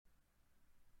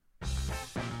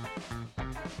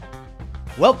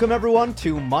Welcome everyone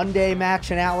to Monday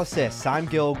Match Analysis. I'm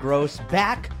Gil Gross,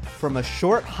 back from a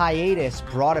short hiatus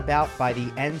brought about by the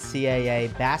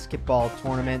NCAA basketball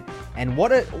tournament. And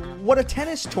what a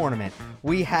tennis tournament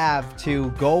we have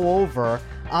to go over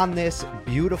on this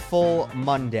beautiful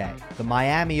Monday. The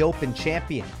Miami Open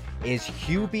champion is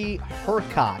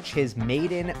Hurkacz, his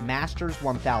maiden Masters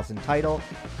 1000 title.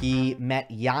 He met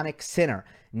Jannik Sinner,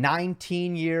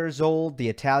 19 years old, the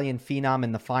Italian phenom,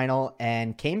 in the final,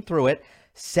 and came through it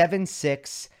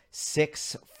 7-6,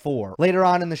 6-4. Later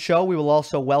on in the show, we will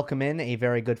also welcome in a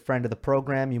very good friend of the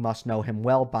program. You must know him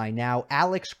well by now,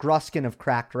 Alex Gruskin of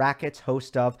Cracked Rackets,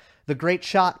 host of the Great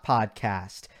Shot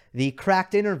podcast, the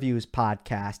Cracked Interviews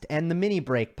podcast, and the Mini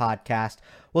Break podcast.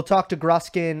 We'll talk to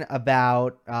Gruskin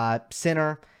about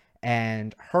Sinner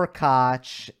and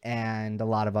Hurkacz and a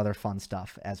lot of other fun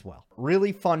stuff as well.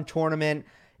 Really fun tournament.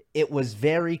 It was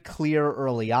very clear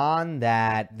early on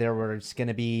that there was going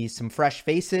to be some fresh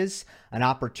faces. An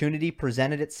opportunity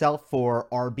presented itself for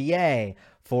RBA,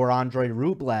 for Andrei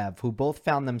Rublev, who both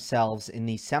found themselves in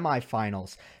the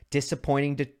semifinals.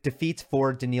 Disappointing defeats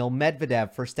for Daniil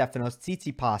Medvedev, for Stefanos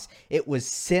Tsitsipas. It was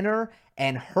Sinner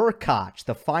and Hurkacz,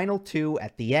 the final two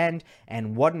at the end,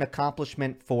 and what an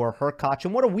accomplishment for Hurkacz.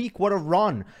 And what a week, what a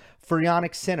run for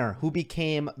Jannik Sinner, who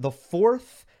became the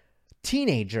fourth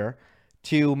teenager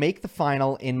to make the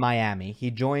final in Miami. He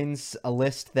joins a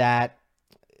list that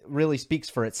really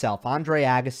speaks for itself. Andre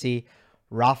Agassi,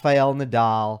 Rafael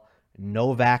Nadal,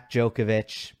 Novak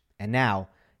Djokovic, and now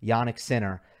Jannik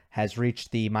Sinner has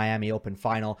reached the Miami Open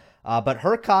final. But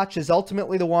Hurkacz is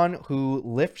ultimately the one who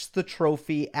lifts the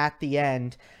trophy at the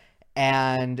end.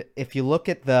 And if you look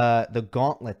at the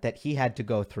gauntlet that he had to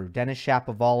go through, Denis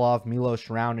Shapovalov, Milos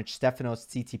Raonic, Stefanos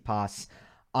Tsitsipas,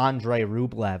 Andrei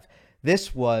Rublev,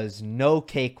 this was no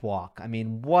cakewalk. I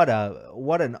mean, what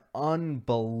an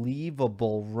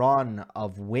unbelievable run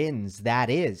of wins that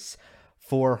is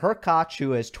for Hurkacz,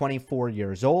 who is 24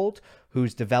 years old,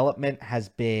 whose development has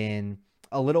been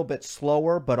a little bit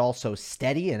slower, but also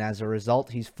steady. And as a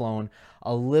result, he's flown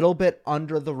a little bit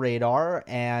under the radar.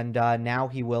 And now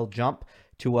he will jump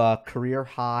to a career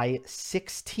high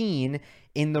 16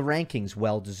 in the rankings.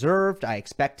 Well deserved. I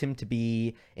expect him to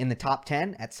be in the top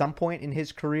 10 at some point in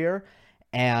his career.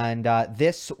 And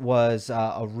this was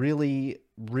a really,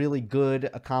 really good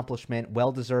accomplishment,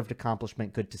 well-deserved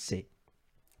accomplishment. Good to see.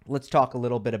 Let's talk a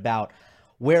little bit about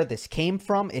where this came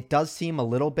from. It does seem a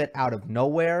little bit out of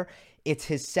nowhere. It's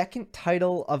his second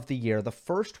title of the year. The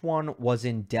first one was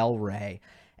in Delray.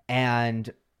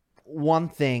 And one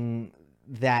thing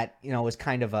that, is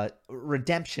kind of a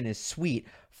redemption is sweet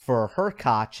for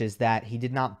Hurkacz is that he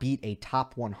did not beat a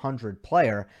top 100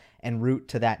 player en route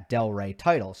to that Delray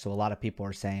title. So a lot of people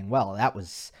are saying, well, that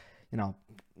was,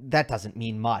 that doesn't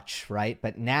mean much, right?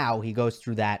 But now he goes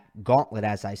through that gauntlet,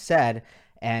 as I said,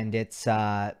 and it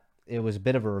was a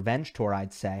bit of a revenge tour,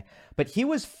 I'd say. But he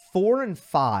was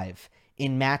 4-5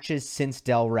 in matches since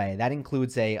Delray. That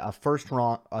includes a first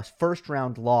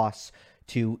round loss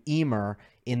to Emer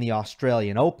in the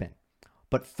Australian Open.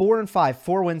 But 4-5,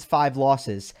 4 wins, 5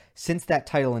 losses since that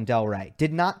title in Delray.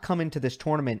 Did not come into this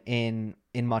tournament in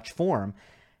much form,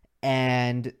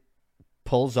 and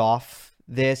pulls off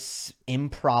this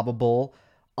improbable,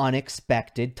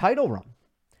 unexpected title run.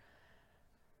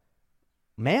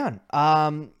 Man,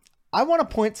 I want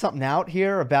to point something out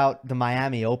here about the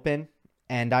Miami Open,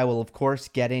 and I will, of course,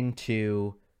 get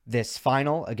into this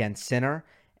final against Sinner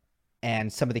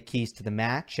and some of the keys to the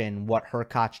match and what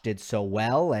Hurkacz did so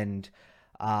well. And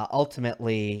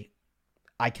ultimately,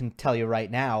 I can tell you right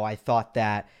now, I thought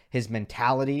that his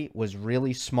mentality was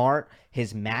really smart.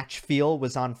 His match feel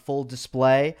was on full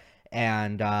display,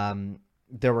 and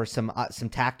there were some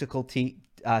tactical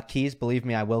keys. Believe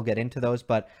me, I will get into those.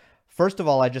 But first of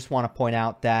all, I just want to point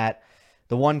out that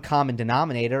the one common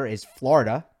denominator is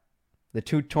Florida. The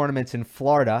two tournaments in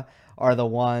Florida are the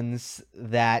ones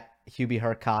that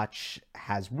Hurkacz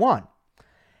has won.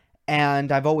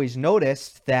 And I've always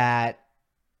noticed that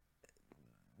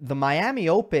the Miami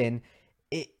Open,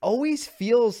 it always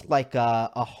feels like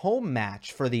a home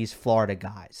match for these Florida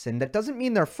guys. And that doesn't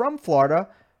mean they're from Florida.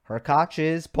 Hurkacz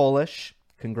is Polish.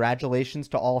 Congratulations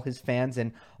to all his fans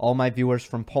and all my viewers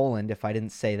from Poland, if I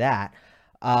didn't say that.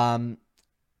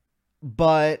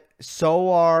 But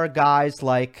so are guys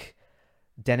like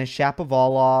Denis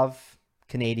Shapovalov,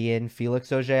 Canadian,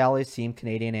 Felix Auger-Aliassime,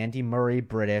 Canadian, Andy Murray,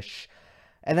 British.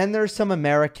 And then there's some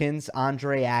Americans.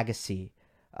 Andre Agassi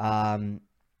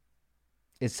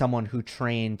is someone who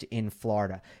trained in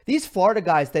Florida. These Florida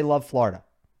guys, they love Florida.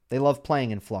 They love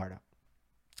playing in Florida.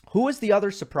 Who was the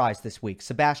other surprise this week?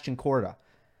 Sebastian Korda.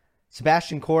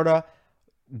 Sebastian Korda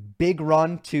big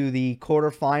run to the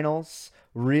quarterfinals.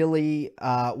 Really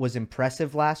was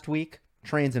impressive last week.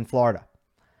 Trains in Florida.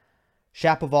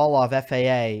 Shapovalov,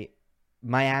 FAA,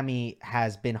 Miami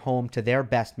has been home to their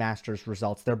best Masters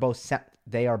results.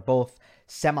 They are both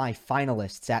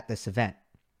semifinalists at this event.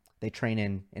 They train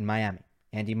in Miami.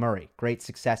 Andy Murray, great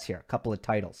success here. A couple of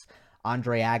titles.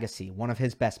 Andre Agassi, one of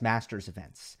his best Masters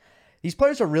events. These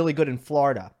players are really good in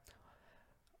Florida.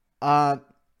 A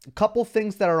couple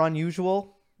things that are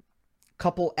unusual.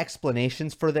 Couple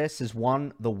explanations for this is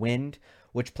one, the wind,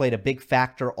 which played a big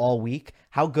factor all week.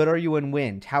 How good are you in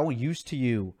wind? How used to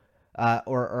you,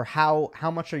 or how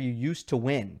much are you used to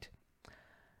wind?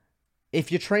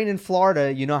 If you train in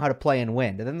Florida, you know how to play in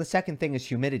wind. And then the second thing is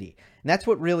humidity. And that's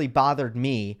what really bothered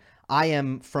me. I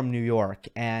am from New York,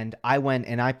 and I went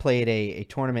and I played a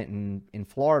tournament in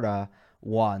Florida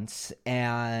once,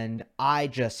 and I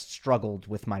just struggled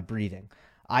with my breathing.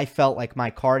 I felt like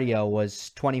my cardio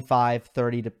was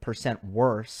 25-30%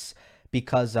 worse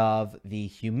because of the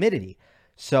humidity.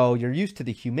 So you're used to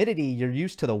the humidity, you're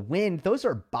used to the wind. Those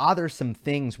are bothersome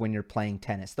things when you're playing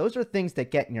tennis. Those are things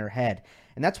that get in your head.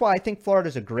 And that's why I think Florida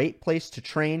is a great place to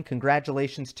train.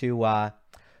 Congratulations to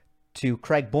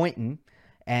Craig Boynton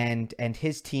and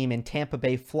his team in Tampa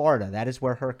Bay, Florida. That is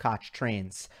where Hurkacz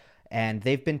trains. And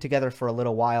they've been together for a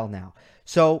little while now.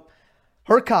 So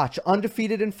Hurkacz,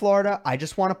 undefeated in Florida. I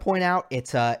just want to point out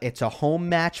it's a home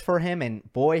match for him,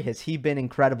 and boy, has he been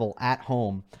incredible at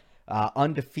home.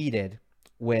 Undefeated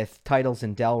with titles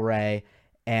in Delray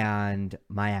and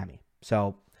Miami.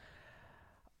 So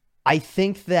I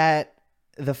think that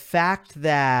the fact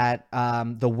that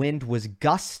the wind was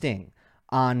gusting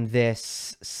on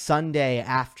this Sunday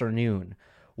afternoon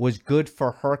was good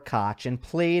for Hurkacz and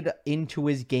played into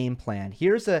his game plan.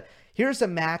 Here's a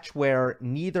match where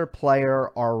neither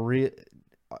player are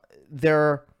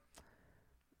they're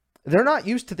not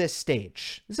used to this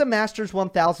stage. This is a Masters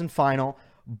 1000 final,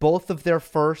 both of their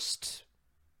first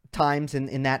times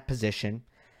in that position.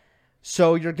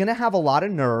 So you're going to have a lot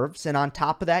of nerves, and on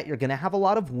top of that, you're going to have a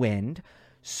lot of wind.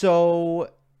 So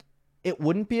it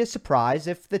wouldn't be a surprise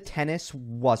if the tennis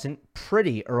wasn't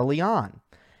pretty early on.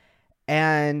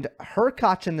 And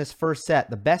Hurkacz in this first set,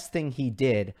 the best thing he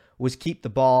did was keep the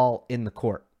ball in the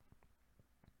court.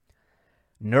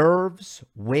 Nerves,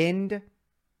 wind.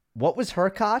 What was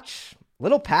Hurkacz?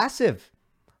 Little passive.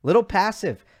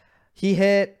 He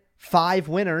hit 5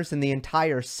 winners in the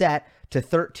entire set to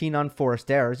 13 unforced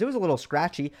errors. It was a little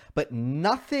scratchy, but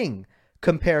nothing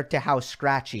compared to how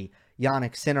scratchy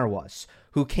Jannik Sinner was,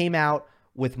 who came out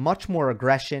with much more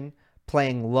aggression,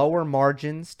 playing lower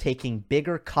margins, taking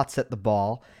bigger cuts at the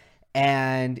ball,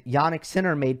 and Jannik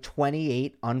Sinner made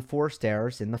 28 unforced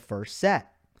errors in the first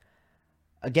set.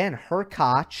 Again,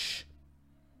 Hurkacz,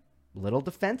 a little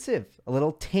defensive, a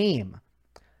little tame,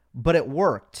 but it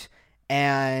worked,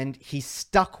 and he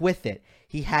stuck with it.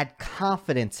 He had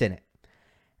confidence in it.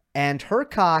 And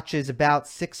Hurkacz is about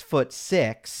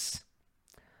 6'6",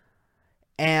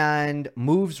 and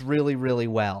moves really, really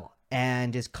well,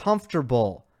 and is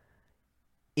comfortable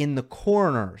in the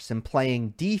corners and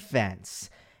playing defense.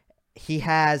 He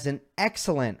has an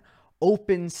excellent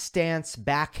open stance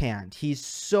backhand. He's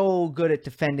so good at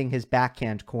defending his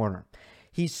backhand corner.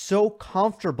 He's so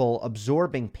comfortable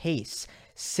absorbing pace.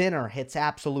 Sinner hits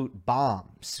absolute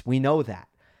bombs. We know that.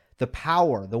 The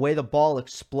power, the way the ball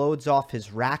explodes off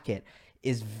his racket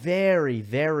is very,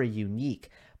 very unique.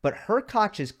 But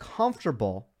Hurkacz is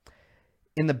comfortable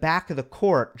in the back of the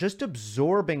court, just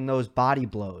absorbing those body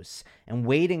blows and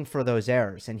waiting for those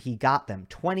errors, and he got them.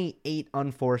 28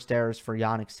 unforced errors for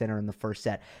Jannik Sinner in the first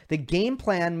set. The game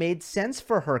plan made sense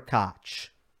for Hurkacz.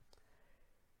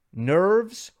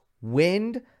 Nerves,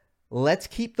 wind, let's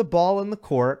keep the ball in the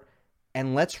court,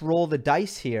 and let's roll the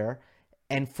dice here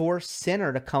and force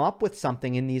Sinner to come up with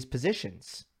something in these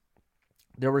positions.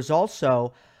 There was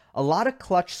also a lot of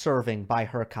clutch serving by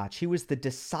Hurkacz. He was the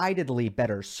decidedly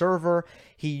better server.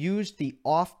 He used the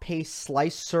off-pace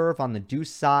slice serve on the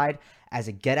deuce side as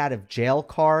a get-out-of-jail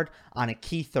card on a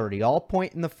key 30-all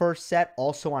point in the first set,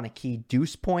 also on a key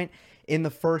deuce point in the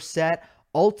first set.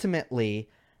 Ultimately,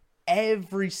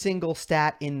 every single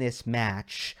stat in this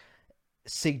match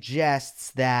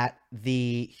suggests that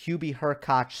the Hubie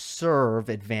Hurkacz serve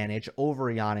advantage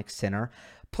over Jannik Sinner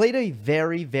played a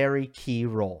very, very key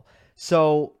role.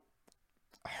 So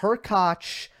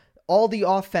Hurkacz, all the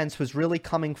offense was really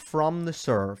coming from the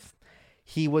serve.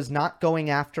 He was not going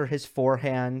after his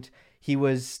forehand. He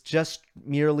was just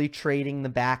merely trading the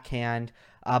backhand.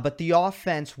 But the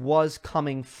offense was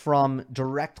coming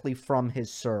directly from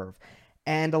his serve.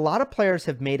 And a lot of players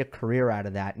have made a career out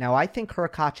of that. Now, I think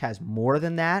Hurkacz has more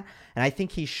than that, and I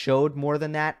think he showed more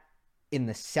than that in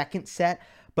the second set.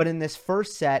 But in this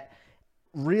first set,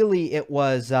 really it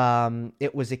was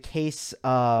a case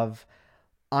of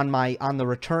on the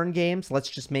return games, let's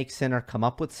just make Sinner come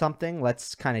up with something.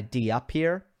 Let's kind of D up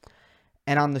here.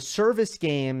 And on the service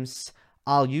games,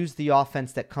 I'll use the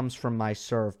offense that comes from my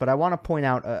serve. But I want to point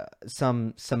out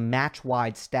some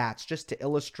match-wide stats just to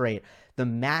illustrate the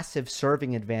massive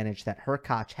serving advantage that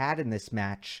Hurkacz had in this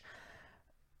match.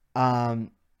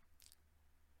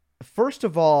 First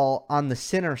of all, on the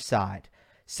Sinner side,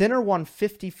 Sinner won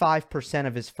 55%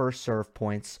 of his first serve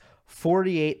points,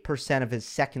 48% of his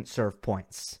second serve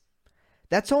points.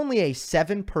 That's only a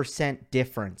 7%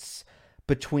 difference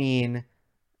between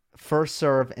first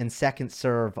serve and second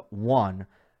serve won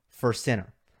for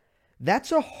Sinner.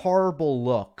 That's a horrible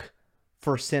look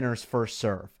for Sinner's first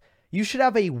serve. You should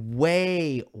have a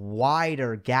way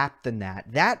wider gap than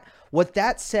that. What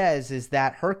that says is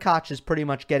that Hurkacz is pretty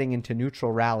much getting into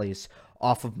neutral rallies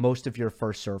off of most of your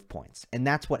first serve points. And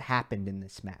that's what happened in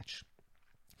this match.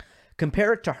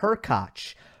 Compare it to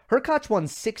Hurkacz. Hurkacz won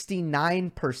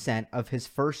 69% of his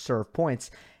first serve points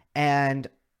and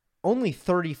only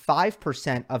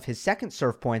 35% of his second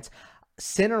serve points.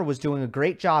 Sinner was doing a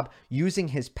great job using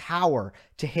his power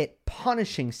to hit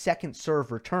punishing second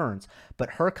serve returns.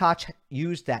 But Hurkacz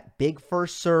used that big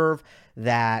first serve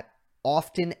that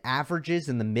often averages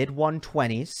in the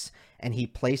mid-120s, and he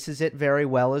places it very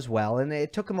well as well. And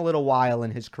it took him a little while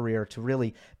in his career to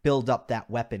really build up that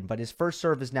weapon. But his first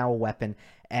serve is now a weapon,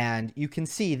 and you can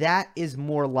see that is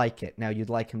more like it. Now, you'd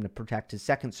like him to protect his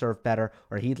second serve better,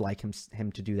 or he'd like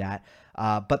him to do that.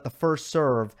 But the first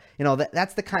serve,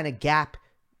 that's the kind of gap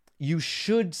you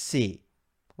should see.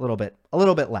 A little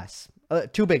bit less.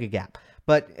 Too big a gap.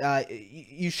 But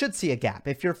you should see a gap.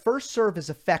 If your first serve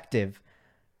is effective,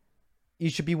 you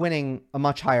should be winning a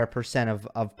much higher percent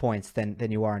of points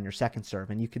than you are in your second serve.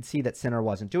 And you can see that Sinner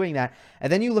wasn't doing that.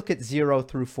 And then you look at 0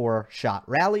 through 4 shot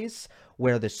rallies,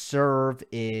 where the serve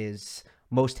is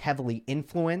most heavily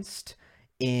influenced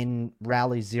in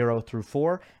rallies 0 through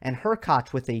 4. And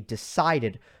Hurkacz with a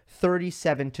decided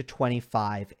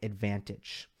 37-25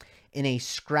 advantage. In a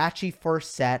scratchy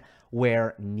first set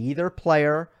where neither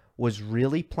player was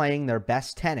really playing their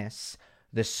best tennis,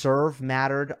 the serve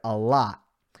mattered a lot.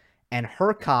 And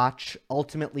Hurkacz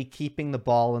ultimately keeping the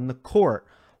ball in the court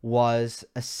was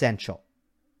essential.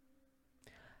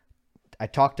 I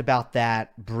talked about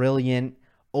that brilliant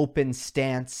open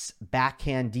stance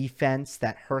backhand defense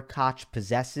that Hurkacz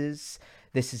possesses.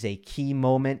 This is a key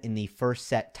moment in the first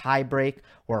set tiebreak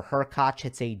where Hurkacz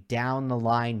hits a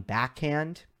down-the-line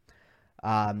backhand,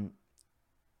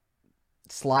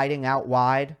 sliding out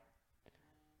wide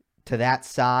to that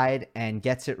side and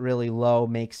gets it really low,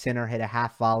 makes Sinner hit a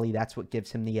half volley. That's what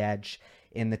gives him the edge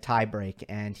in the tiebreak,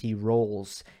 and he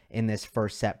rolls in this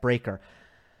first set breaker.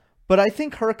 But I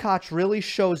think Hurkacz really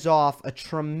shows off a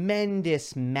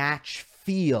tremendous match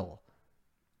feel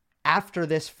after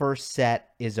this first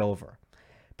set is over.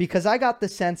 Because I got the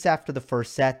sense after the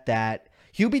first set that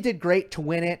Hubie did great to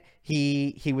win it.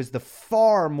 He was the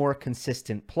far more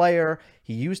consistent player.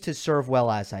 He used his serve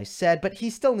well, as I said, but he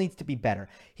still needs to be better.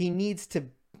 He needs to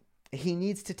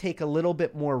take a little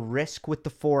bit more risk with the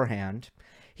forehand.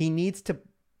 He needs to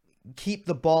keep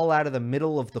the ball out of the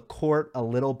middle of the court a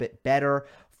little bit better.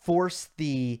 Take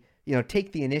the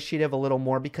initiative a little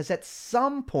more, because at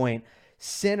some point,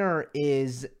 Sinner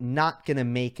is not going to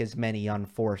make as many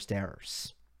unforced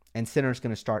errors. And Sinner's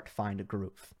going to start to find a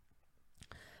groove.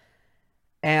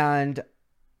 And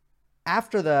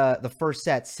after the first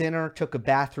set, Sinner took a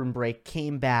bathroom break,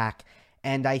 came back,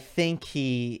 and I think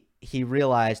he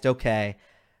realized, okay,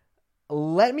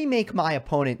 let me make my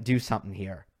opponent do something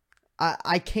here.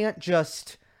 I can't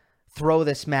just throw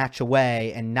this match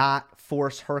away and not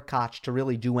force Hurkacz to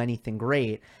really do anything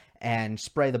great and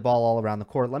spray the ball all around the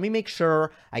court. Let me make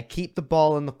sure I keep the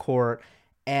ball in the court.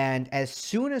 And as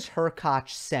soon as Hurkacz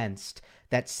sensed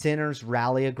that Sinner's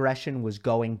rally aggression was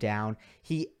going down,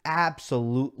 he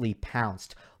absolutely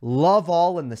pounced. Love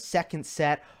all in the second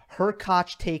set.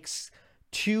 Hurkacz takes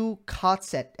 2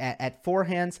 cuts at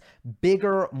forehands,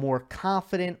 bigger, more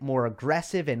confident, more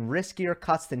aggressive, and riskier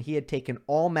cuts than he had taken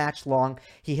all match long.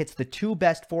 He hits the 2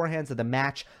 best forehands of the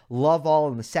match. Love all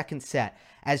in the second set.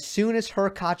 As soon as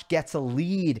Hurkacz gets a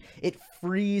lead, it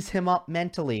frees him up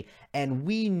mentally. And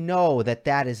we know that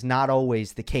that is not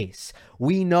always the case.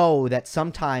 We know that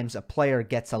sometimes a player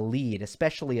gets a lead,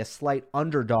 especially a slight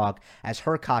underdog, as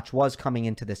Hurkacz was coming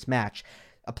into this match.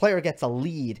 A player gets a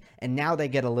lead, and now they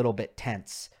get a little bit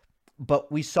tense.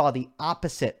 But we saw the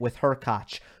opposite with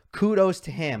Hurkacz. kudos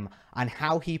to him on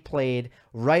how he played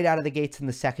right out of the gates in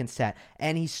the second set.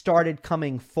 And he started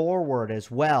coming forward as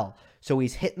well. So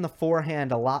he's hitting the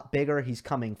forehand a lot bigger. He's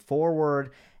coming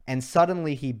forward. And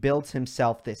suddenly he builds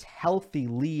himself this healthy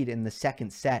lead in the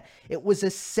second set. It was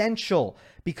essential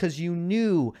because you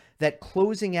knew that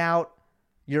closing out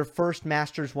your first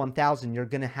Masters 1000, you're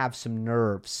going to have some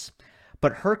nerves.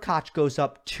 But Hurkacz goes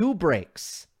up 2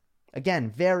 breaks. Again,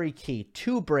 very key.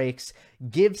 2 breaks,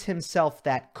 gives himself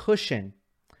that cushion.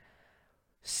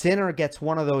 Sinner gets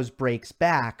one of those breaks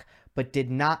back, but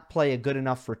did not play a good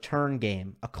enough return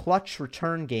game. A clutch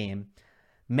return game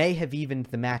may have evened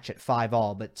the match at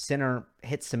 5-all, but Sinner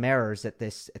hit some errors at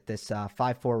this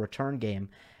 5-4 return game.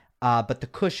 But the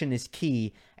cushion is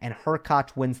key, and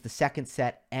Hurkacz wins the second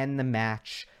set and the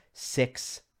match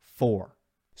 6-4.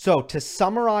 So to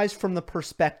summarize from the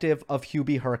perspective of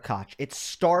Hubie Hurkacz, it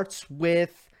starts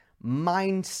with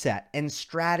mindset and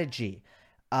strategy.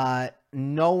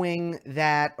 Knowing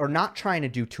that, or not trying to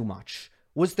do too much,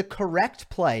 was the correct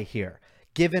play here,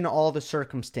 given all the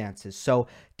circumstances. So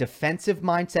defensive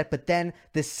mindset, but then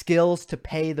the skills to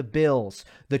pay the bills,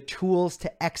 the tools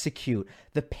to execute,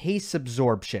 the pace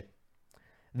absorption,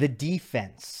 the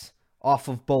defense off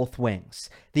of both wings,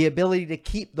 the ability to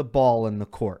keep the ball in the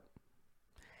court.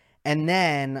 And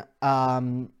then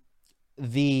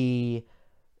the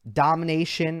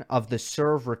domination of the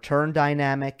serve return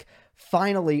dynamic.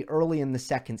 Finally, early in the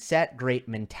second set, great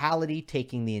mentality,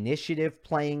 taking the initiative,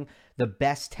 playing the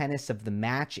best tennis of the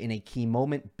match in a key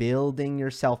moment, building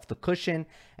yourself the cushion,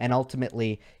 and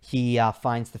ultimately he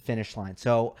finds the finish line.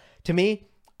 So to me,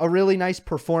 a really nice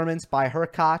performance by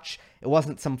Hurkacz. It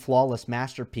wasn't some flawless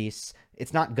masterpiece.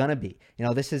 It's not going to be. You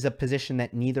know, this is a position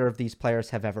that neither of these players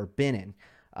have ever been in.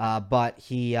 But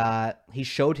he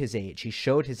showed his age. He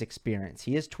showed his experience.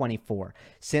 He is 24.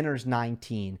 Sinner's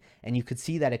 19. And you could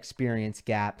see that experience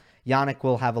gap. Jannik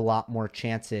will have a lot more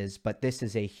chances, but this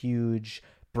is a huge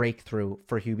breakthrough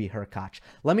for Hubie Hurkacz.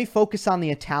 Let me focus on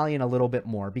the Italian a little bit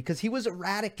more because he was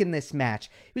erratic in this match.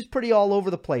 He was pretty all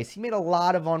over the place. He made a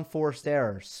lot of unforced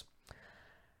errors.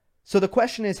 So the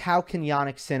question is, how can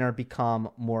Jannik Sinner become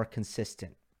more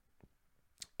consistent?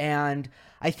 And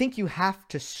I think you have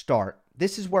to start.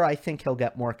 This is where I think he'll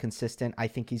get more consistent. I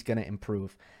think he's going to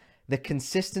improve. The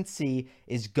consistency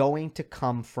is going to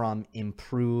come from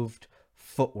improved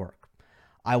footwork.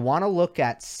 I want to look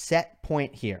at set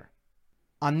point here.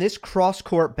 On this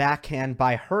cross-court backhand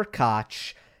by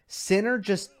Hurkacz, Sinner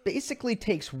just basically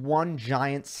takes one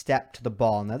giant step to the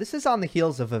ball. Now, this is on the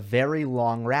heels of a very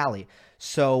long rally,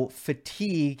 so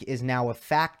fatigue is now a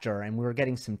factor, and we're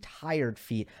getting some tired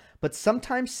feet. But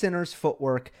sometimes Sinner's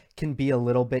footwork can be a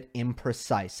little bit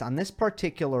imprecise. On this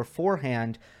particular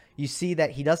forehand, you see that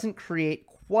he doesn't create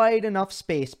quite enough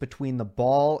space between the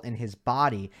ball and his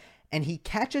body, and he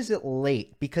catches it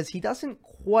late because he doesn't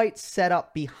quite set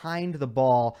up behind the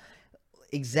ball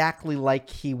exactly like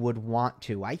he would want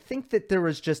to. I think that there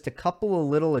was just a couple of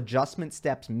little adjustment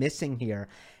steps missing here,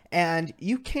 and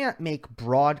you can't make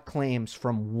broad claims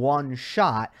from one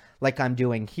shot like I'm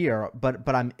doing here, but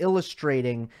I'm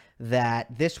illustrating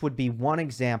that this would be one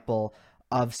example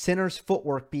of Sinner's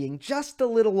footwork being just a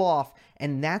little off,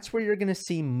 and that's where you're going to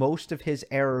see most of his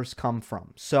errors come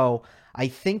from. So I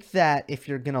think that if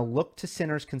you're going to look to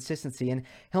Sinner's consistency, and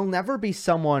he'll never be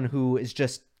someone who is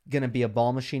just going to be a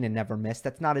ball machine and never miss.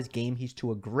 That's not his game. He's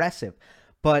too aggressive.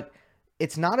 But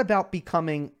it's not about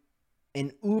becoming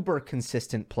an uber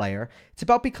consistent player. It's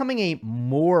about becoming a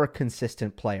more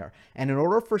consistent player. And in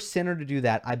order for Sinner to do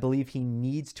that, I believe he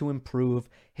needs to improve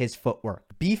his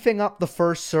footwork. Beefing up the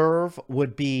first serve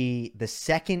would be the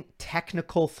second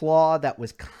technical flaw that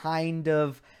was kind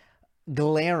of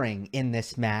glaring in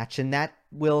this match, and that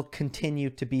will continue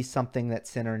to be something that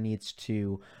Sinner needs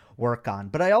to work on.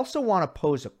 But I also want to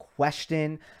pose a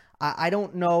question. I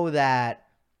don't know that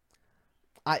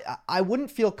I wouldn't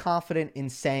feel confident in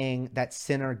saying that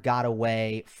Sinner got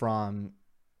away from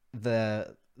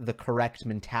the correct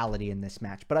mentality in this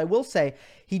match. But I will say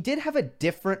he did have a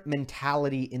different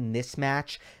mentality in this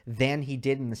match than he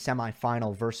did in the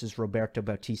semifinal versus Roberto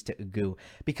Bautista Agut.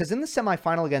 Because in the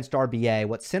semifinal against RBA,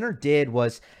 what Sinner did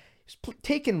was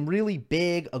taking really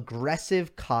big,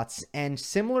 aggressive cuts, and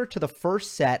similar to the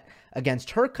first set against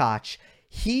Hurkacz,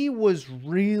 he was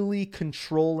really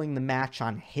controlling the match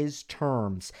on his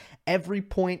terms. Every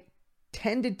point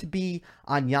tended to be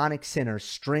on Jannik Sinner's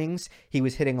strings. He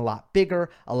was hitting a lot bigger,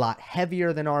 a lot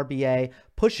heavier than RBA,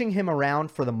 pushing him around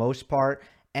for the most part,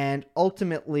 and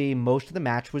ultimately most of the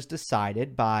match was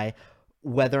decided by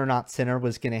whether or not Sinner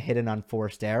was going to hit an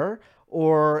unforced error,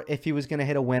 or if he was going to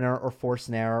hit a winner or force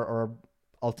an error or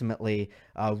ultimately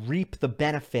reap the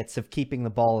benefits of keeping the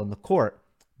ball in the court.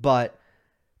 But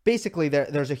basically,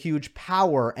 there's a huge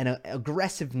power and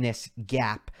aggressiveness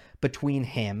gap between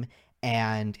him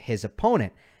and his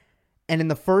opponent. And in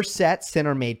the first set,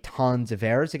 Sinner made tons of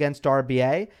errors against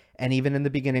RBA. And even in the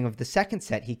beginning of the second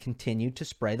set, he continued to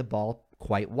spray the ball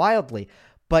quite wildly.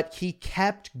 But he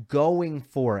kept going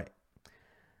for it.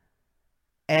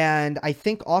 And I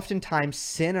think oftentimes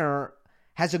Sinner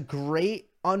has a great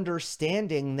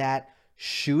understanding that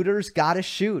shooters gotta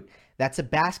shoot. That's a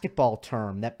basketball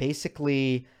term that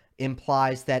basically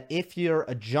implies that if you're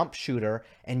a jump shooter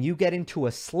and you get into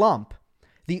a slump,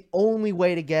 the only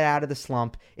way to get out of the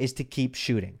slump is to keep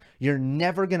shooting. You're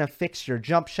never going to fix your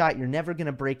jump shot. You're never going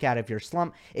to break out of your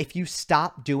slump if you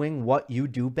stop doing what you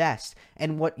do best.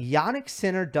 And what Jannik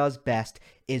Sinner does best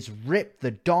is rip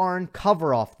the darn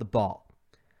cover off the ball.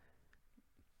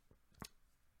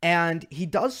 And he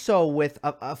does so with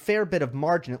a fair bit of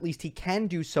margin. At least he can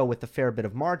do so with a fair bit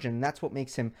of margin. And that's what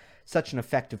makes him such an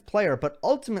effective player. But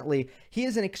ultimately, he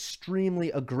is an extremely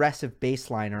aggressive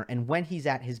baseliner. And when he's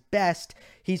at his best,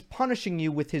 he's punishing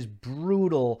you with his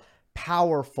brutal,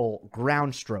 powerful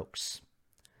ground strokes.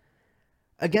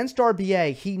 Against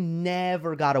RBA, he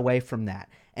never got away from that.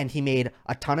 And he made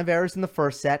a ton of errors in the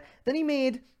first set. Then he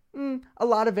made a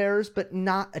lot of errors, but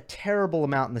not a terrible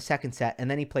amount in the second set.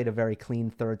 And then he played a very clean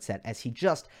third set as he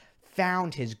just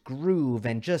found his groove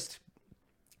and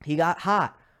he got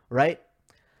hot, right?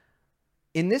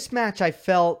 In this match, I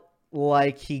felt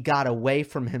like he got away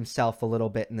from himself a little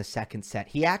bit in the second set.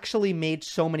 He actually made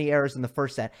so many errors in the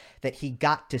first set that he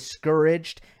got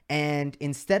discouraged. And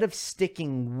instead of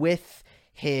sticking with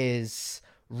his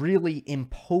really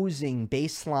imposing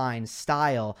baseline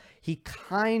style, he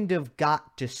kind of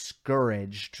got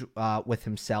discouraged with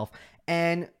himself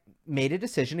and made a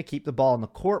decision to keep the ball in the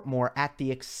court more at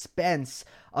the expense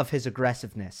of his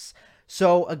aggressiveness.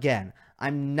 So again,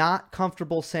 I'm not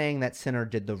comfortable saying that Sinner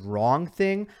did the wrong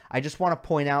thing. I just want to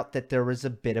point out that there was a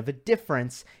bit of a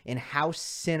difference in how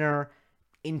Sinner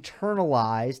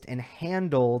internalized and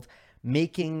handled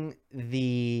making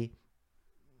the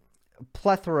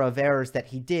plethora of errors that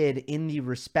he did in the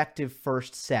respective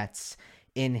first sets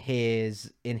in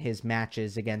his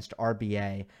matches against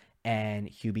RBA and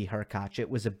Hubie Hurkacz. It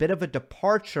was a bit of a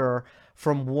departure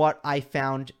from what I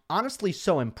found honestly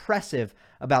so impressive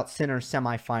about Sinner's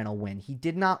semifinal win. He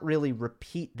did not really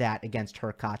repeat that against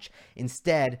Hurkacz,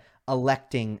 instead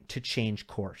electing to change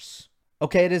course.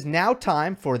 Okay, it is now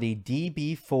time for the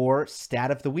DB4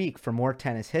 Stat of the Week. For more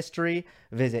tennis history,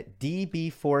 visit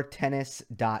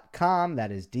db4tennis.com.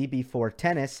 That is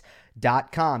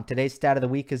db4tennis.com. Today's Stat of the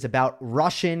Week is about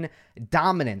Russian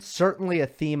dominance. Certainly a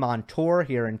theme on tour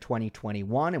here in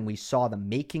 2021, and we saw the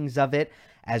makings of it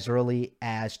as early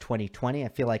as 2020. I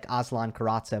feel like Aslan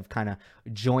Karatsev kind of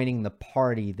joining the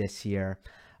party this year.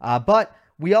 But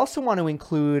we also want to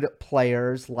include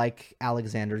players like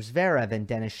Alexander Zverev and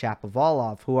Denis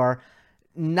Shapovalov, who are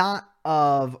not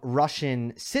of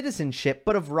Russian citizenship,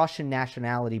 but of Russian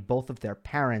nationality. Both of their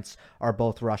parents are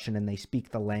both Russian, and they speak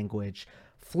the language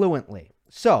fluently.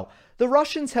 So the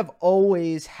Russians have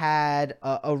always had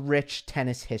a rich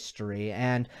tennis history,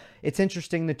 and it's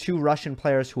interesting, the two Russian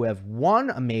players who have won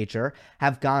a major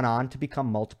have gone on to become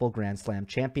multiple Grand Slam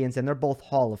champions, and they're both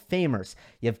Hall of Famers,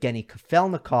 Yevgeny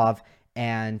Kafelnikov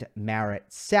and Marat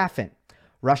Safin.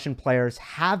 Russian players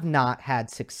have not had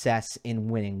success in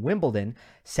winning Wimbledon.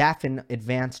 Safin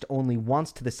advanced only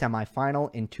once to the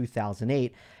semifinal in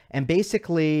 2008, and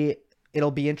basically it'll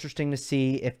be interesting to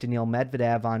see if Daniil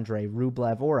Medvedev, Andrei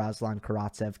Rublev, or Aslan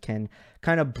Karatsev can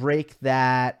kind of break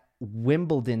that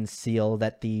Wimbledon seal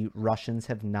that the Russians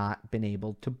have not been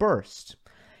able to burst.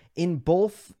 In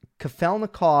both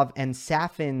Kafelnikov and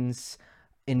Safin's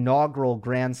inaugural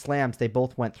Grand Slams, they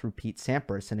both went through Pete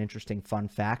Sampras, an interesting fun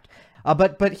fact.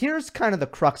 But here's kind of the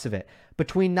crux of it.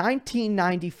 Between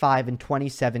 1995 and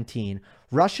 2017,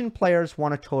 Russian players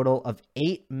won a total of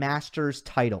 8 Masters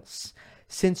titles.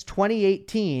 Since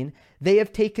 2018, they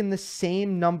have taken the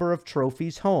same number of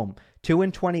trophies home. 2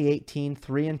 in 2018,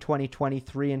 3 in 2020,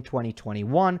 3 in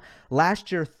 2021.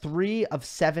 Last year, 3 of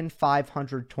 7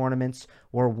 500 tournaments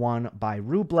were won by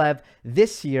Rublev.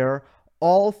 This year,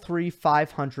 all 3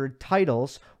 500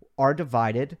 titles are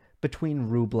divided between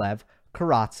Rublev,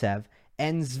 Karatsev,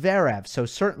 and Zverev. So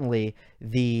certainly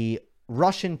the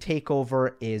Russian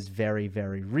takeover is very,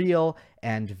 very real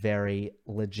and very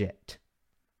legit.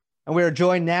 And we are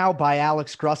joined now by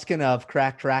Alex Gruskin of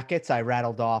Cracked Rackets. I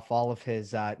rattled off all of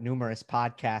his numerous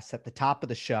podcasts at the top of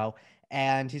the show.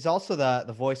 And he's also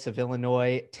the voice of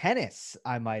Illinois tennis,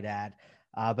 I might add.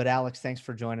 But Alex, thanks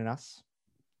for joining us.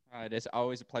 It is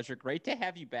always a pleasure. Great to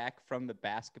have you back from the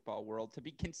basketball world. To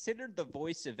be considered the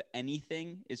voice of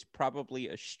anything is probably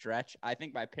a stretch. I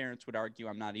think my parents would argue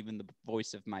I'm not even the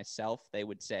voice of myself. They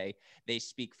would say they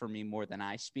speak for me more than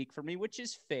I speak for me, which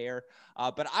is fair.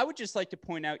 But I would just like to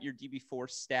point out your DB4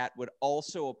 stat would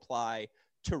also apply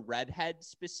to redhead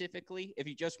specifically. If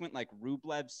you just went like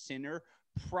Rublev, Sinner,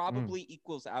 probably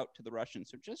equals out to the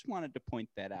Russians. So just wanted to point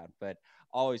that out. But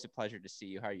always a pleasure to see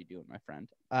you. How are you doing, my friend?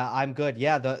 I'm good.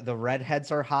 Yeah, the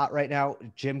redheads are hot right now.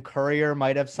 Jim Courier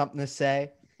might have something to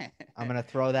say. I'm gonna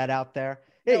throw that out there.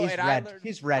 Yeah, No, he's and I red. learned.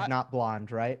 He's red, not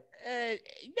blonde, right? Uh,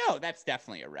 no, that's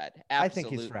definitely a red. I think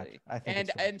he's red. Absolutely. I think And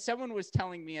it's red. someone was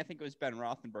telling me, I think it was Ben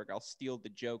Rothenberg, I'll steal the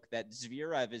joke, that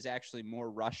Zverev is actually more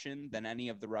Russian than any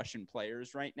of the Russian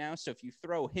players right now. So if you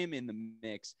throw him in the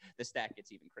mix, the stat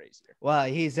gets even crazier. Well,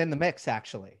 he's in the mix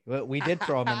actually. We did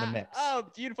throw him in the mix. Oh,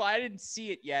 beautiful. I didn't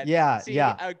see it yet. Yeah, See,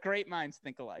 yeah. Great minds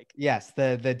think alike. Yes,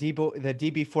 the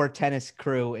DB4 tennis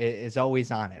crew is always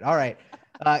on it. All right.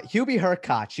 Hubie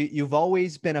Hurkacz, you've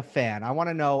always been a fan. I want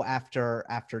to know after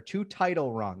two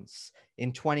title runs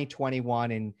in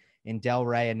 2021 in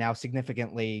Delray and now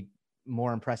significantly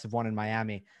more impressive one in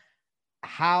Miami,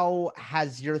 how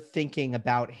has your thinking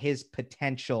about his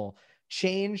potential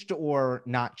changed or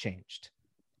not changed?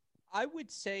 I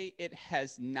would say it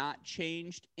has not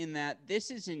changed in that this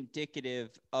is indicative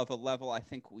of a level I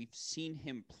think we've seen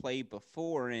him play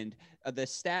before. And the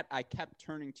stat I kept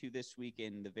turning to this week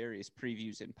in the various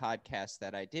previews and podcasts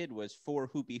that I did was for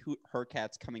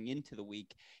Hurkacz coming into the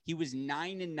week. He was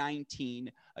 9-19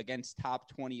 against top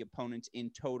 20 opponents in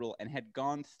total and had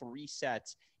gone 3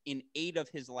 sets in 8 of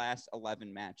his last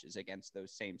 11 matches against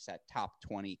those same set top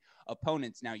 20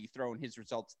 opponents. Now you throw in his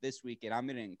results this week, and I'm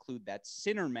going to include that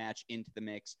Sinner match into the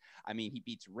mix. I mean, he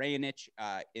beats Raonic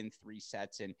in 3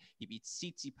 sets, and he beats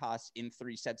Tsitsipas in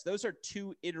 3 sets. Those are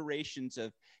 2 iterations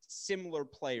of similar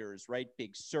players, right?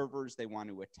 Big servers, they want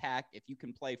to attack. If you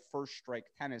can play first strike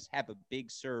tennis, have a big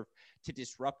serve to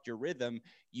disrupt your rhythm,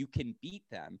 you can beat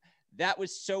them. That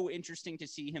was so interesting to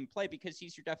see him play because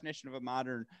he's your definition of a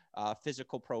modern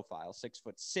physical profile.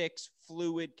 6'6",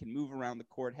 fluid, can move around the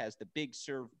court, has the big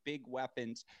serve, big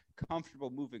weapons, comfortable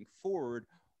moving forward.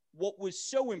 What was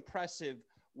so impressive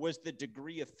was the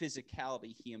degree of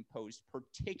physicality he imposed,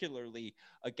 particularly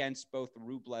against both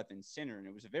Rublev and Sinner. And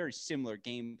it was a very similar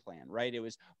game plan, right? It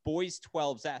was boys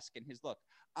 12s-esque in his look.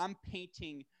 I'm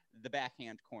painting the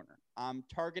backhand corner. I'm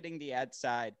targeting the ad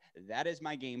side. That is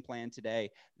my game plan today.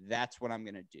 That's what I'm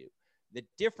going to do. The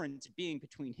difference being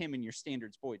between him and your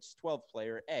standards boys 12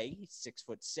 player, A, he's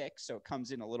 6'6", so it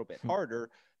comes in a little bit harder.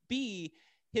 B,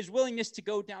 his willingness to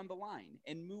go down the line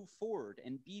and move forward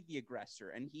and be the aggressor.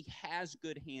 And he has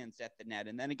good hands at the net.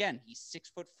 And then again, he's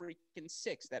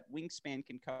 6'6". That wingspan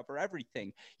can cover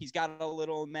everything. He's got a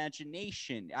little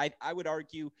imagination. I would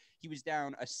argue he was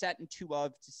down a set and 2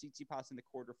 of to Tsitsipas in the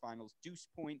quarterfinals. Deuce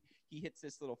point, he hits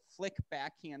this little flick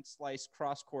backhand slice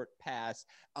cross-court pass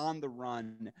on the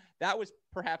run. That was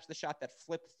perhaps the shot that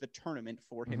flipped the tournament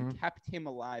for him, kept him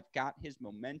alive, got his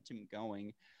momentum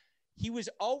going. He was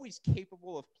always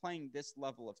capable of playing this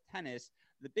level of tennis.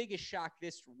 The biggest shock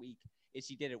this week is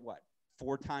he did it,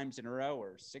 4 times in a row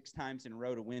or 6 times in a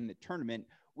row to win the tournament.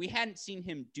 We hadn't seen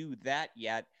him do that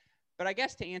yet. But I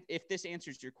guess if this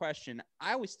answers your question,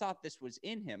 I always thought this was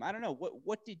in him. I don't know.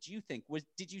 What did you think?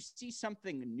 Did you see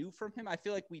something new from him? I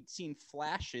feel like we'd seen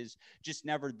flashes, just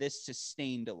never this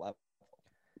sustained a level.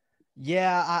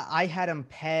 Yeah, I had him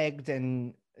pegged,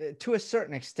 and to a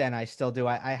certain extent, I still do.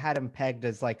 I had him pegged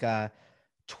as like a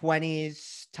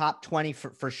 20s, top 20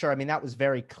 for sure. I mean, that was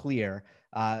very clear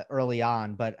early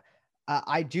on, but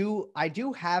I do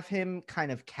have him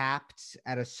kind of capped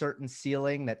at a certain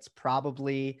ceiling that's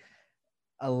probably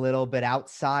a little bit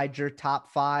outside your top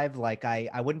 5. Like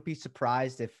I wouldn't be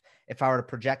surprised if I were to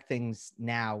project things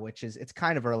now, which is, it's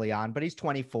kind of early on, but he's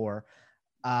 24.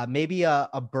 Maybe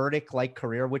a Burdick-like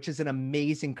career, which is an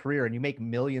amazing career, and you make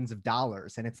millions of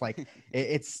dollars, and it's like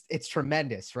it's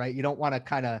tremendous, right? You don't want to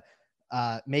kind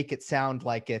of make it sound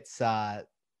like it's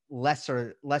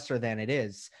lesser than it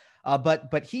is,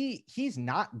 but he's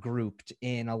not grouped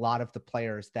in a lot of the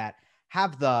players that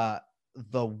have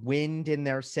the wind in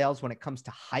their sails when it comes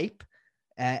to hype,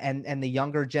 and the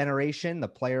younger generation, the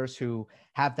players who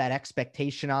have that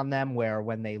expectation on them, where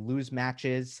when they lose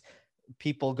matches,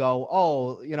 people go,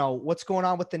 oh, what's going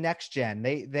on with the next gen?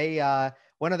 They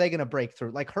when are they going to break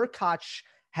through? Like Hurkacz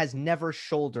has never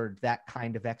shouldered that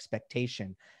kind of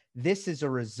expectation. This is a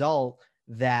result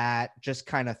that just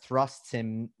kind of thrusts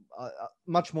him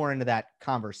much more into that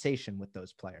conversation with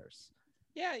those players.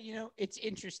 Yeah, it's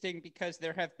interesting because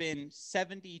there have been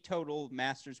 70 total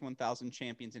Masters 1000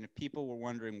 champions. And if people were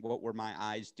wondering what were my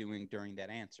eyes doing during that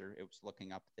answer, it was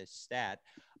looking up this stat.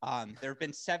 There have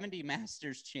been 70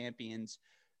 Masters champions.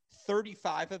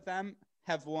 35 of them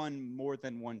have won more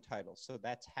than one title. So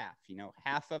that's half.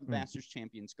 Half of Masters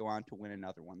champions go on to win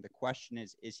another one. The question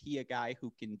is he a guy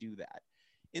who can do that?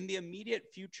 In the immediate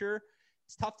future,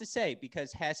 it's tough to say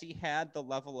because has he had the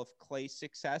level of clay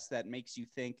success that makes you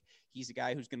think he's a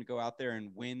guy who's going to go out there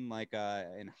and win like a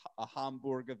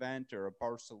Hamburg event or a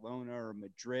Barcelona or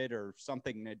Madrid or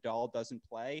something Nadal doesn't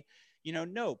play?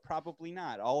 No, probably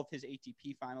not. All of his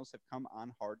ATP finals have come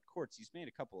on hard courts. He's made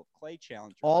a couple of clay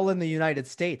challengers. All in the United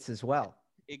States as well.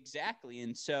 Exactly.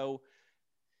 And so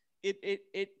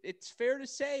it's fair to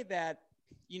say that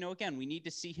again, we need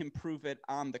to see him prove it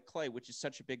on the clay, which is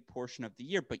such a big portion of the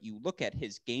year. But you look at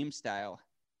his game style,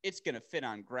 it's going to fit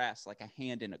on grass like a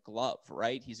hand in a glove,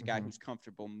 right? He's a guy who's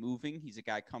comfortable moving. He's a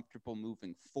guy comfortable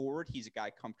moving forward. He's a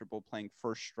guy comfortable playing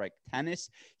first strike tennis.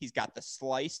 He's got the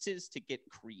slices to get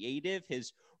creative.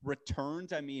 His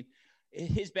returns,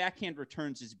 his backhand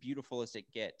returns as beautiful as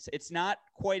it gets. It's not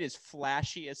quite as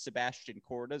flashy as Sebastian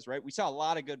Korda's, right? We saw a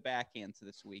lot of good backhands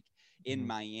this week in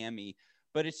Miami,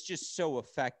 but it's just so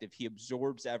effective. He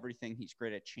absorbs everything. He's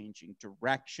great at changing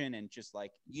direction and just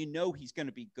he's going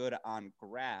to be good on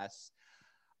grass.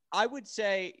 I would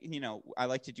say, I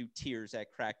like to do tiers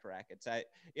at Cracked Rackets.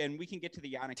 And we can get to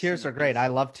the Yannick. Tiers are great. I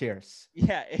love tiers.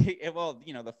 Yeah. Well,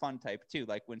 the fun type too.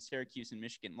 Like when Syracuse and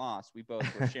Michigan lost, we both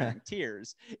were sharing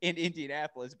tiers in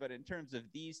Indianapolis. But in terms of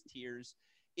these tiers,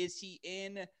 is he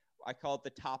in, I call it the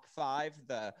top 5,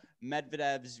 the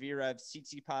Medvedev, Zverev,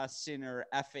 Tsitsipas, Sinner,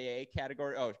 FAA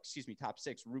category. Oh, excuse me, top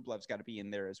 6. Rublev's got to be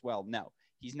in there as well. No,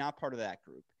 he's not part of that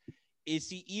group. Is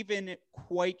he even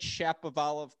quite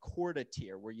Shapovalov Korda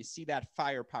tier where you see that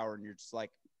firepower and you're just like,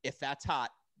 if that's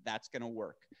hot, that's going to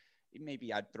work?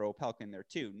 Maybe I'd throw Opelka in there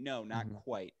too. No, not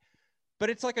quite. But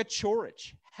it's like a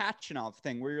Chorich, Khachanov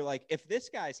thing where you're like, if this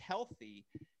guy's healthy,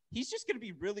 he's just going to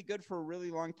be really good for a really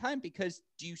long time because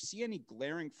do you see any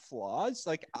glaring flaws?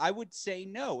 Like I would say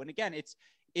no. And again, it's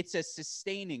a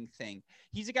sustaining thing.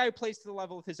 He's a guy who plays to the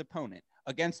level of his opponent.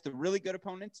 Against the really good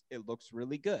opponents, it looks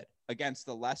really good. Against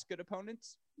the less good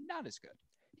opponents, not as good.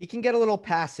 He can get a little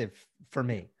passive for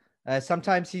me.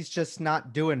 Sometimes he's just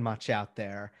not doing much out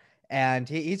there. And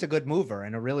he's a good mover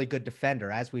and a really good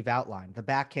defender, as we've outlined. The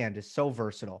backhand is so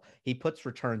versatile. He puts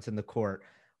returns in the court.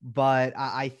 But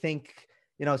I think,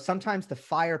 sometimes the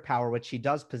firepower, which he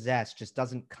does possess, just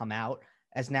doesn't come out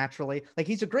as naturally. Like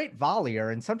he's a great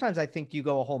volleyer. And sometimes I think you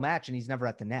go a whole match and he's never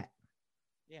at the net.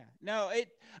 Yeah, no,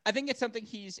 I think it's something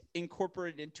he's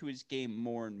incorporated into his game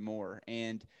more and more.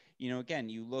 And, again,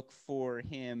 you look for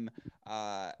him.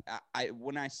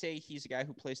 When I say he's a guy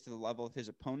who plays to the level of his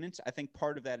opponents, I think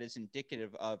part of that is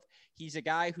indicative of he's a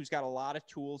guy who's got a lot of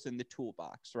tools in the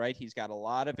toolbox, right? He's got a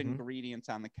lot of ingredients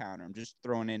on the counter. I'm just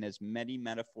throwing in as many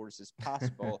metaphors as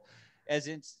possible. As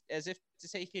if to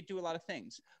say he could do a lot of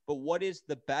things. But what is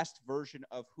the best version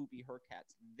of Hubie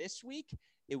Hurkacz? This week,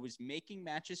 it was making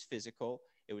matches physical.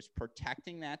 It was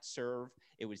protecting that serve.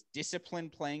 It was discipline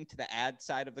playing to the ad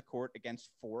side of the court against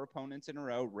 4 opponents in a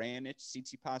row. Raonic,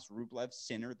 Tsitsipas, Rublev,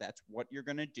 Sinner. That's what you're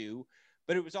going to do.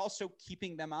 But it was also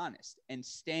keeping them honest and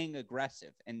staying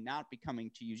aggressive and not becoming,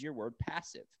 to use your word,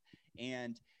 passive.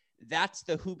 And that's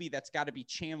the Hubie that's got to be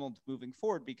channeled moving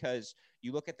forward because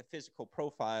you look at the physical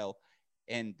profile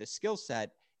and the skill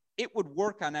set, it would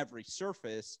work on every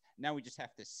surface. Now we just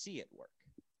have to see it work.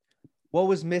 What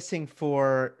was missing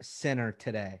for Sinner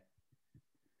today?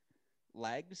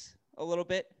 Legs a little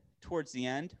bit towards the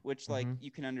end, which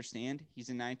you can understand. He's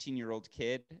a 19-year-old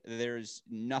kid. There's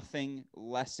nothing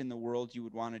less in the world you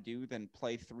would want to do than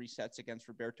play 3 sets against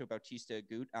Roberto Bautista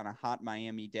Agut on a hot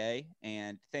Miami day.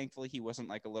 And thankfully he wasn't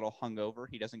like a little hungover.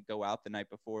 He doesn't go out the night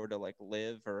before to like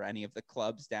live or any of the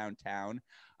clubs downtown.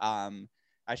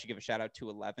 I should give a shout out to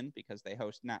 11 because they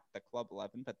host not the club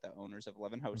 11, but the owners of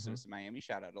 11 hosts us in Miami.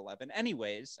 Shout out 11.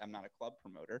 Anyways, I'm not a club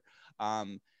promoter.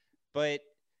 But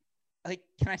like,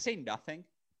 can I say nothing?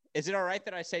 Is it all right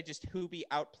that I say just Hubie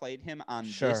outplayed him on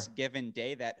this given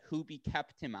day, that Hubie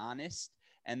kept him honest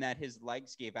and that his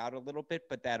legs gave out a little bit,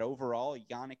 but that overall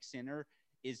Yannick Sinner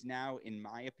is now, in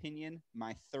my opinion,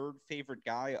 my 3rd favorite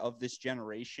guy of this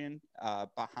generation,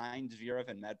 behind Zverev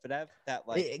and Medvedev. That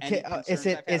is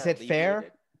it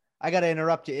fair? I got to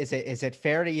interrupt you. Is it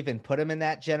fair to even put him in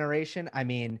that generation? I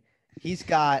mean, he's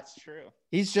got. That's true.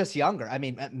 He's just younger. I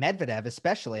mean, Medvedev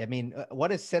especially. I mean,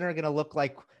 what is Sinner going to look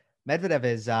like? Medvedev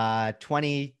is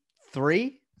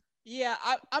 23. Yeah,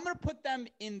 I'm going to put them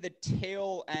in the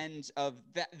tail end of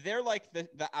that. They're like the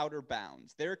outer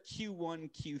bounds. They're Q1,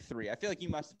 Q3. I feel like you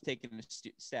must have taken a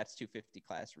Stats 250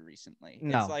 class recently. It's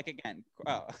No, like, again,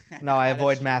 oh, no, I that's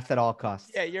avoid true. math at all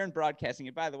costs. Yeah, you're in broadcasting.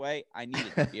 And by the way, I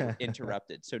needed to be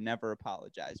interrupted, so never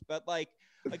apologize. But, like,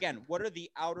 again, what are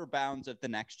the outer bounds of the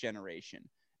next generation?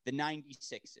 The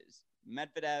 96s.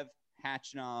 Medvedev,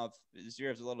 Khachanov,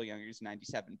 Zverev's a little younger, he's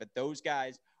 97. But those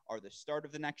guys are the start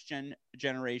of the next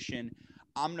generation.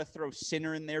 I'm going to throw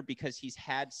Sinner in there because he's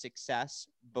had success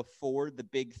before the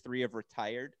big three have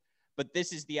retired. But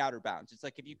this is the outer bounds. It's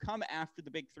like if you come after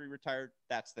the big three retired,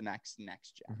 that's the next gen.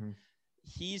 Mm-hmm.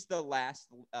 He's the last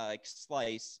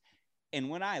slice. And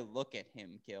when I look at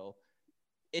him, Gil,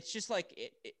 it's just like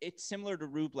it's similar to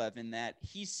Rublev in that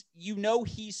he's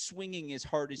swinging as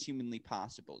hard as humanly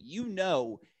possible.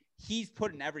 He's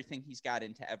putting everything he's got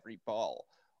into every ball.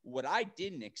 What I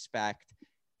didn't expect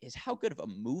is how good of a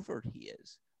mover he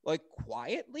is. Like,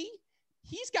 quietly,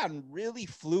 he's gotten really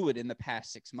fluid in the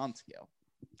past 6 months, Gil.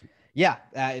 Yeah,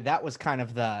 that was kind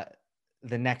of the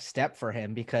next step for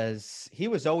him, because he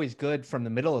was always good from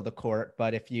the middle of the court.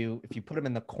 But if you put him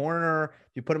in the corner,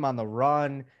 if you put him on the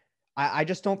run, I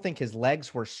just don't think his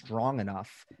legs were strong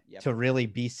enough to really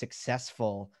be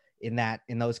successful in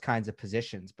those kinds of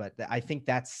positions. But I think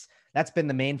that's been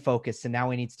the main focus. And now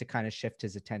he needs to kind of shift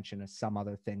his attention to some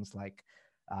other things, like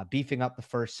beefing up the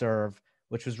first serve,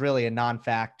 which was really a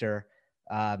non-factor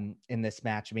in this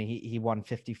match. I mean, he won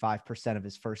 55% of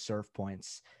his first serve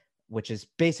points, which is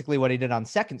basically what he did on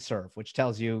second serve, which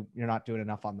tells you you're not doing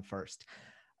enough on the first.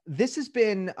 This has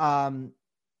been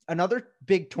another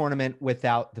big tournament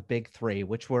without the big three,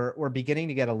 which we're beginning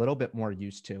to get a little bit more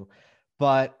used to.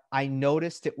 But I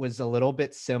noticed it was a little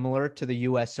bit similar to the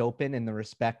US Open in the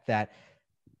respect that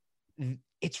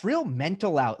it's real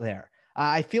mental out there.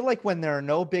 I feel like when there are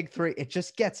no big three, it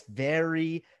just gets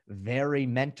very, very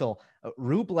mental.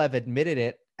 Rublev admitted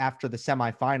it after the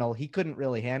semifinal. He couldn't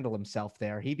really handle himself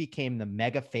there. He became the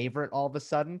mega favorite all of a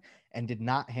sudden and did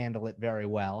not handle it very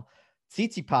well.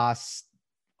 Tsitsipas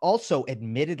also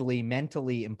admittedly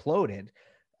mentally imploded.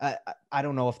 I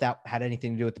don't know if that had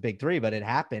anything to do with the big three, but it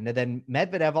happened. And then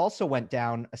Medvedev also went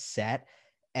down a set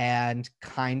and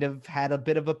kind of had a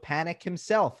bit of a panic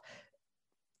himself.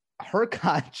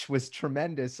 Hurkacz was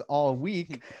tremendous all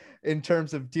week in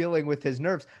terms of dealing with his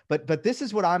nerves. But this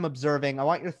is what I'm observing. I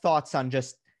want your thoughts on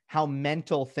just how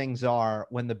mental things are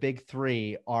when the big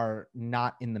three are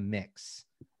not in the mix.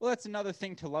 Well, that's another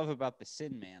thing to love about the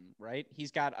Sin Man, right?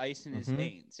 He's got ice in his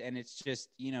veins. And it's just,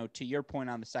 to your point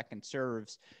on the second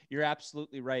serves, you're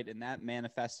absolutely right. And that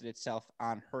manifested itself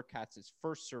on Hurkacz's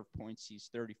first serve points. He's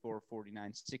 34,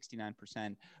 49,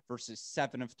 69% versus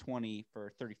 7 of 20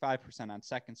 for 35% on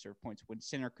second serve points. When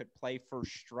Sinner could play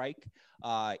first strike,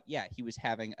 he was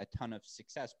having a ton of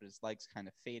success, but his legs kind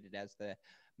of faded as the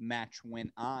match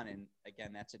went on. And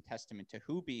again, that's a testament to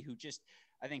Hubie, who just,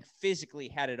 I think, physically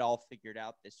had it all figured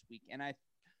out this week. And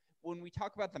when we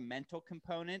talk about the mental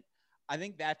component, I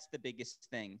think that's the biggest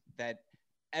thing that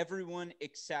everyone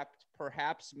except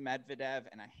perhaps Medvedev,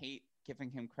 and I hate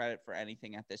giving him credit for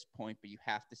anything at this point, but you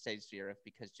have to say Zverev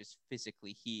because just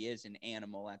physically he is an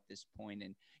animal at this point.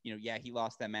 And, he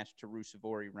lost that match to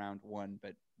Ruusuvuori round 1,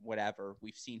 but whatever.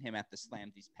 We've seen him at the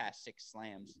slams, these past 6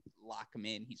 slams, lock him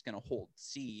in. He's going to hold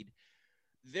seed.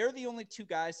 They're the only 2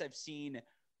 guys I've seen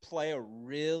play a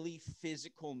really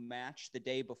physical match the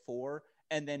day before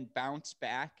and then bounce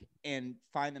back and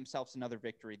find themselves another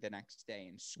victory the next day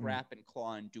and scrap and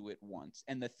claw and do it once.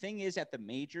 And the thing is, at the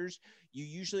majors, you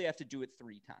usually have to do it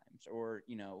 3 times or,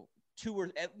 2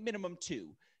 or at minimum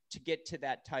 2 to get to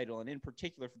that title. And in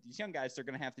particular, for these young guys, they're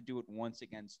going to have to do it once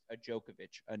against a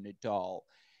Djokovic, a Nadal.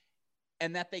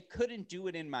 And that they couldn't do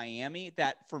it in Miami,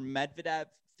 that for Medvedev,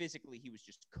 physically, he was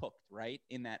just cooked, right,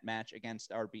 in that match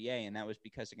against RBA. And that was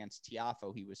because against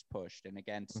Tiafoe, he was pushed. And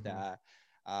against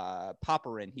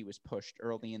Popyrin, he was pushed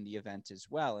early in the event as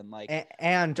well. And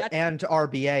and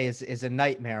RBA is a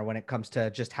nightmare when it comes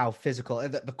to just how physical.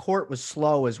 The court was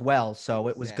slow as well. So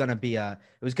it was going to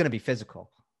be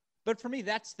physical. But for me,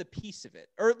 that's the piece of it,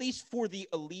 or at least for the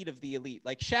elite of the elite.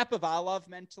 Like Shapovalov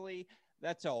mentally,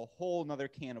 that's a whole nother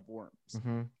can of worms.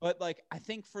 But I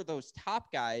think for those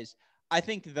top guys, I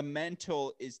think the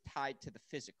mental is tied to the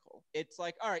physical. It's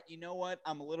like, all right, you know what?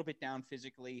 I'm a little bit down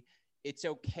physically. It's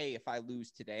okay if I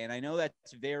lose today. And I know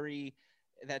it's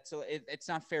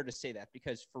not fair to say that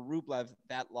because for Rublev,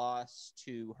 that loss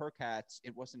to Hurkacz,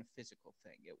 it wasn't a physical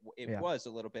thing. It was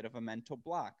a little bit of a mental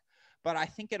block. But I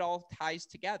think it all ties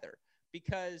together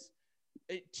because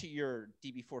to your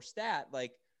DB4 stat,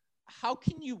 how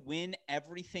can you win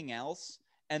everything else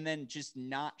and then just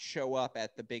not show up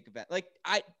at the big event. Like,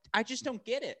 I just don't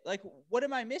get it. Like, what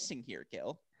am I missing here,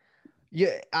 Gil?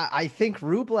 Yeah, I think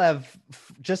Rublev,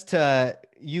 just to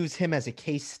use him as a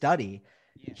case study,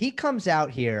 Yeah. he comes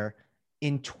out here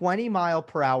in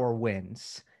 20-mile-per-hour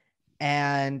winds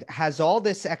and has all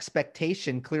this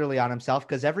expectation clearly on himself,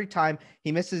 because every time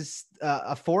he misses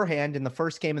a forehand in the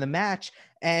first game of the match,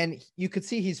 and you could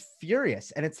see he's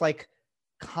furious, and it's like,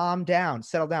 calm down,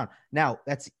 settle down. Now,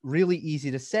 that's really easy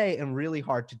to say and really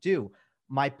hard to do.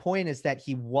 My point is that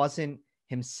he wasn't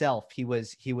himself. He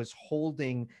was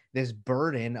holding this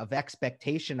burden of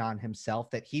expectation on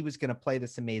himself that he was going to play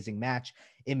this amazing match.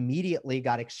 Immediately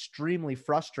got extremely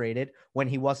frustrated when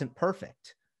he wasn't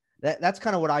perfect. That's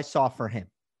kind of what I saw for him.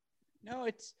 No,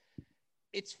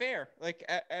 it's fair. Like,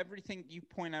 everything you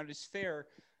point out is fair.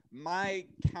 My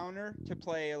counter to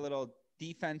play a little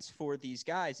defense for these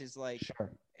guys is like,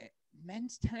 Sure.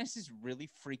 Men's tennis is really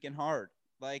freaking hard.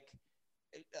 Like,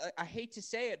 I hate to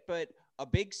say it, but a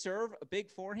big serve, a big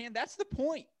forehand, that's the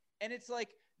point. And it's like,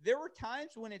 there were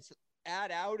times when it's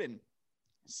out and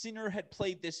Sinner had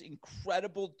played this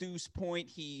incredible deuce point.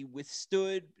 He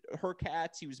withstood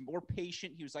Hurkacz. He was more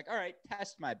patient. He was like, all right,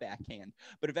 test my backhand.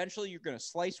 But eventually you're going to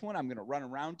slice one. I'm going to run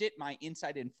around it. My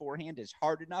inside in forehand is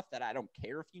hard enough that I don't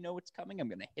care if you know it's coming. I'm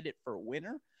going to hit it for a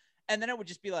winner. And then it would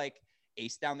just be like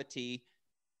ace down the tee,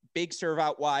 big serve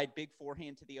out wide, big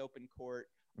forehand to the open court,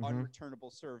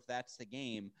 unreturnable serve. That's the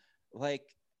game.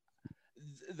 Like,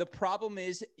 the problem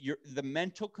is the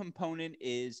mental component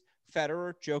is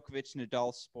Federer, Djokovic,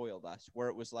 Nadal spoiled us, where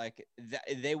it was like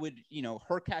they would,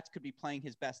 Hurkacz could be playing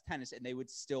his best tennis and they would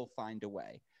still find a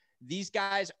way. These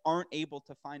guys aren't able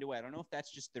to find a way. I don't know if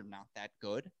that's just they're not that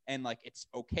good. And like, it's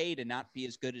okay to not be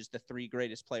as good as the three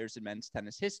greatest players in men's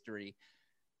tennis history.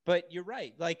 But you're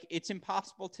right. Like, it's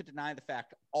impossible to deny the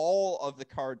fact all of the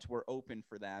cards were open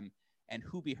for them. And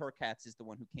Hubie Hurkacz is the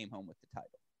one who came home with the title.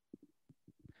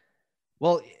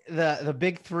 Well, the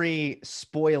big three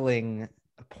spoiling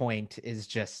point is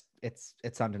just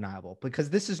it's undeniable, because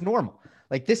this is normal.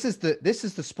 Like, this is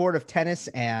the sport of tennis,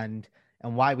 and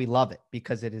why we love it,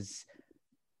 because it is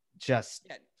just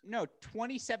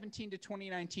 2017 to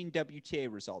 2019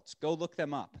 WTA results. Go look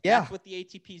them up. Yeah. That's what the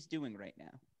ATP is doing right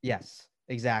now. Yes,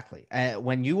 exactly.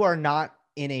 When you are not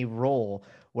in a role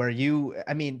where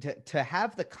to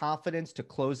have the confidence to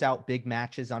close out big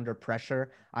matches under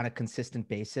pressure on a consistent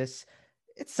basis,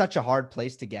 it's such a hard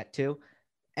place to get to.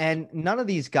 And none of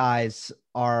these guys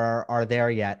are there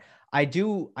yet.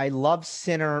 I love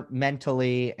Sinner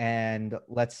mentally, and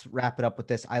let's wrap it up with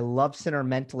this. I love Sinner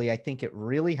mentally. I think it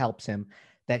really helps him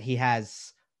that he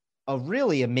has a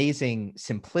really amazing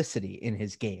simplicity in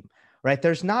his game, right?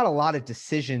 There's not a lot of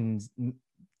decisions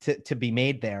to be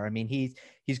made there. I mean,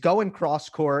 he's going cross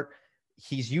court.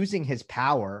 He's using his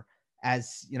power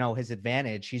as, his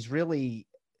advantage. He's really,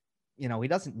 he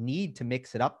doesn't need to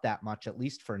mix it up that much, at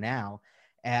least for now.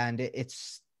 And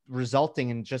it's resulting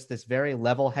in just this very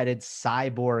level-headed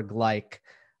cyborg-like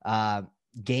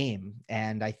game.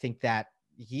 And I think that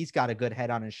he's got a good head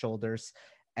on his shoulders.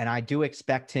 And I do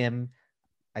expect him,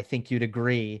 I think you'd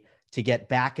agree, to get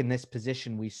back in this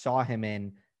position we saw him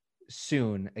in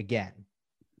soon again.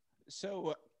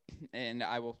 So, and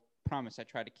I will promise I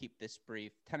try to keep this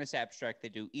brief. Tennis Abstract, they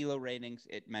do ELO ratings.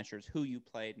 It measures who you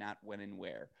played, not when and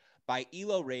where. By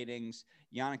ELO ratings,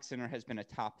 Jannik Sinner has been a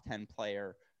top 10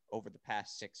 player over the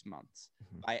past 6 months.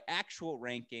 By actual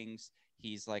rankings,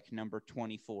 he's like number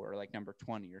 24, or like number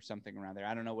 20 or something around there.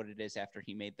 I don't know what it is after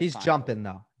he made the He's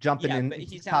final. jumping in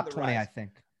he's top 20, I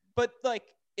think. But like,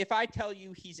 if I tell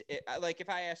you if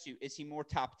I ask you, is he more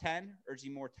top 10 or is he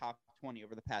more top 20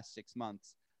 over the past 6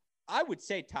 months? I would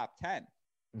say top 10.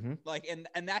 Like,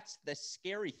 and that's the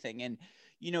scary thing. And,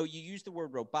 you use the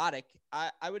word robotic.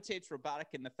 I would say it's robotic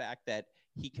in the fact that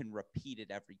he can repeat it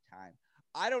every time.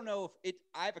 I don't know if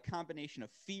I have a combination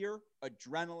of fear,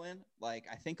 adrenaline, like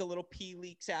I think a little pee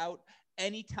leaks out.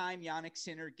 Anytime Jannik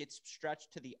Sinner gets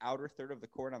stretched to the outer third of the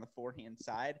court on the forehand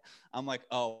side, I'm like,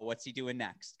 oh, what's he doing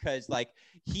next? Because like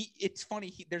it's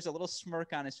funny. There's a little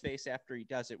smirk on his face after he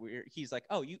does it where he's like,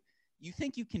 oh, you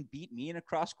think you can beat me in a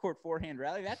cross-court forehand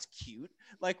rally? That's cute.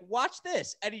 Like, watch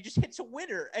this. And he just hits a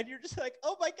winner. And you're just like,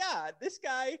 oh, my God, this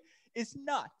guy is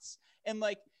nuts. And,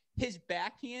 like, his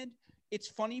backhand, it's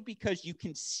funny because you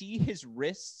can see his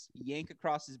wrists yank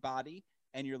across his body,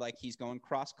 and you're like, he's going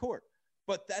cross-court.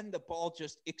 But then the ball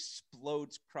just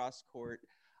explodes cross-court.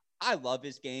 I love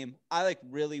his game. I,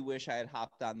 really wish I had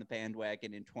hopped on the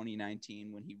bandwagon in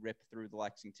 2019 when he ripped through the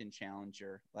Lexington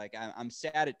Challenger. Like, I'm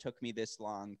sad it took me this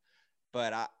long.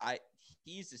 But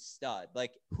he's a stud.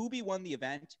 Like, Hubie won the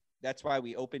event. That's why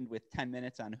we opened with 10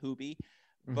 minutes on Hubie.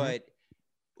 But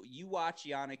you watch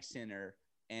Yannick Sinner,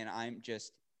 and I'm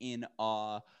just in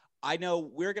awe. I know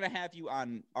we're going to have you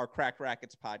on our Crack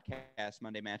Rackets podcast,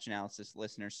 Monday Match Analysis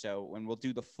listeners. So when we'll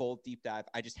do the full deep dive,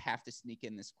 I just have to sneak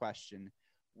in this question.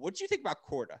 What do you think about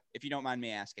Korda, if you don't mind me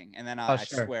asking? And then I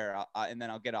sure. swear, and then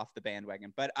I'll get off the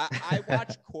bandwagon. But I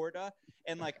watch Korda,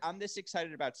 and like I'm this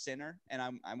excited about Sinner, and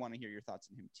I want to hear your thoughts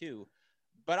on him too.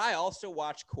 But I also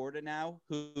watch Korda now,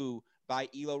 who by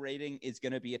ELO rating is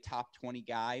going to be a top 20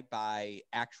 guy. By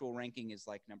actual ranking is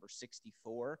like number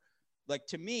 64. Like,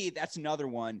 to me, that's another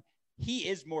one. He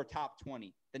is more top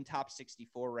 20 than top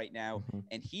 64 right now. Mm-hmm.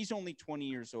 And he's only 20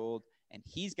 years old, and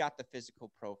he's got the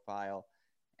physical profile.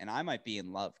 And I might be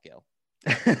in love, Gil.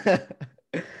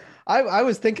 I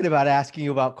was thinking about asking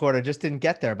you about Korda, just didn't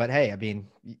get there. But hey, I mean,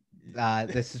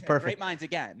 this is perfect. Great minds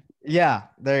again. Yeah,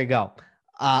 there you go.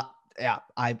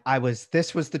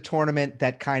 This was the tournament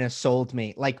that kind of sold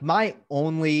me. Like, my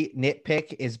only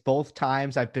nitpick is both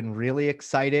times I've been really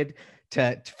excited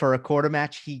for a Korda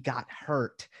match, he got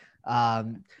hurt.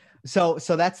 So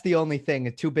that's the only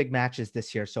thing. 2 big matches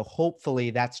this year. So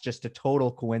hopefully that's just a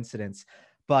total coincidence.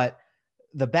 But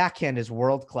the backhand is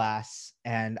world class,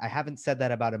 and I haven't said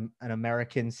that about an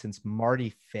American since Marty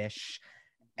Fish.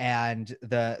 And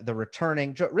the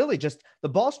returning, really just the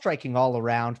ball striking all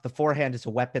around. The forehand is a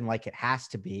weapon like it has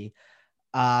to be.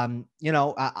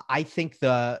 I think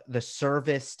the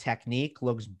service technique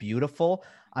looks beautiful.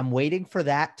 I'm waiting for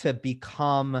that to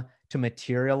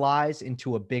materialize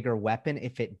into a bigger weapon.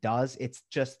 If it does, it's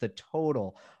just the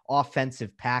total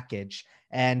offensive package.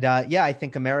 And I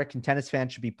think American tennis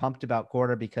fans should be pumped about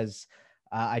Korda, because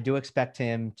I do expect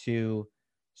him to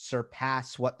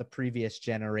surpass what the previous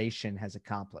generation has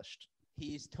accomplished.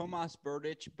 He's Tomas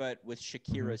Berdych, but with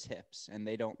Shakira's hips, and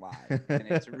they don't lie. And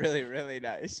it's really, really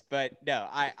nice. But no,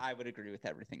 I would agree with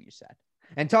everything you said.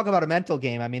 And talk about a mental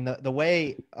game. I mean, the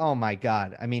way, oh my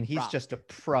God. I mean, he's just a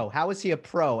pro. How is he a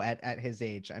pro at his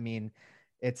age? I mean,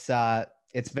 it's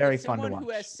very fun to watch. Someone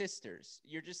who has sisters.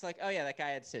 You're just like, oh yeah, that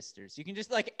guy had sisters. You can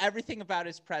just like everything about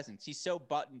his presence. He's so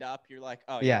buttoned up. You're like,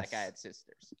 oh yeah, that guy had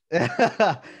sisters.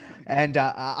 And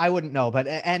I wouldn't know, but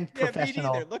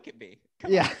professional. Me neither. Look at me.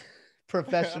 Come on.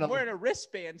 Professional. I'm wearing a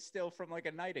wristband still from like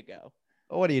a night ago.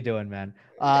 What are you doing, man?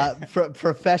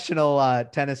 Professional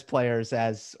tennis players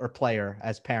as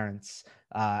parents.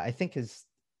 I think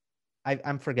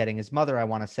I'm forgetting his mother. I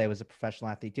want to say was a professional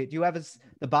athlete. Do you have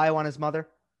the bio on his mother?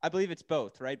 I believe it's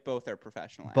both, right? Both are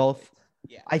professional athletes. Both.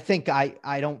 Yeah. I think I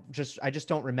just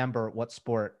don't remember what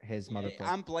sport his mother played.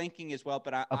 I'm blanking as well,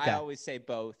 but I always say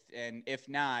both. And if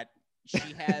not,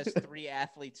 she has 3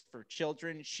 athletes for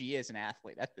children. She is an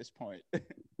athlete at this point.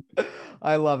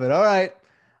 I love it. All right.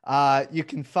 You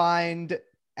can find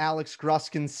Alex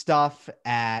Gruskin's stuff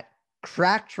at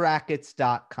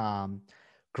crackedrackets.com.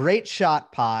 Great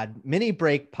Shot Pod, Mini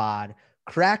Break Pod,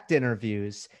 Cracked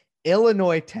Interviews,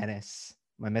 Illinois Tennis.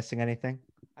 Am I missing anything?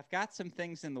 I've got some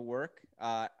things in the work.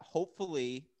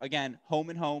 Hopefully, again, home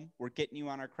and home, we're getting you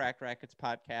on our Crack Rackets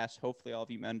podcast. Hopefully all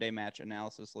of you Monday Match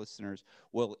Analysis listeners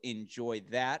will enjoy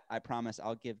that. I promise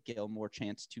I'll give Gil more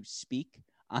chance to speak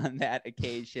on that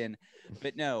occasion.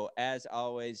 But no, as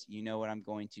always, you know what I'm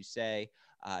going to say.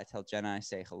 Tell Jenna I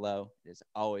say hello. It is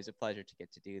always a pleasure to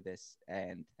get to do this.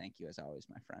 And thank you as always,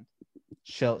 my friend.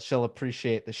 She'll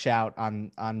appreciate the shout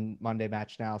on Monday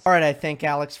Match Analysis. All right, I thank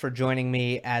Alex for joining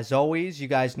me. As always, you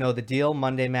guys know the deal.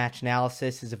 Monday Match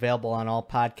Analysis is available on all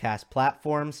podcast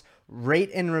platforms.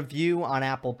 Rate and review on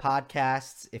Apple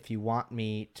Podcasts if you want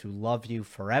me to love you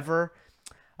forever.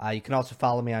 You can also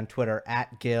follow me on Twitter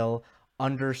at Gil_Gross.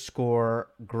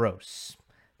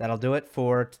 That'll do it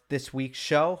for this week's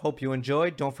show. Hope you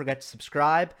enjoyed. Don't forget to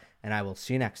subscribe, and I will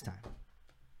see you next time.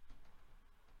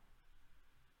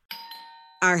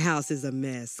 Our house is a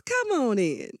mess. Come on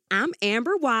in. I'm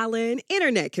Amber Wallen,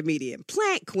 internet comedian,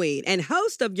 plant queen, and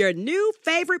host of your new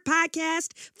favorite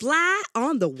podcast, Fly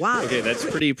on the Wallen. Okay, that's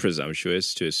pretty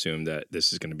presumptuous to assume that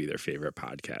this is going to be their favorite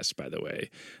podcast, by the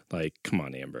way. Like, come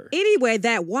on, Amber. Anyway,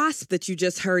 that wasp that you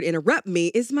just heard interrupt me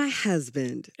is my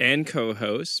husband. And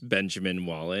co-host, Benjamin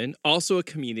Wallen, also a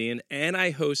comedian, and I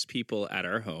host people at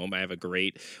our home. I have a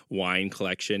great wine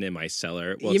collection in my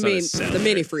cellar. Well, you mean not a cellar. The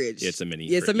mini fridge? It's a mini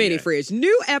fridge. It's a mini fridge.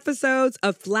 New episodes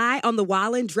of Fly on the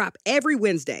Wallen drop every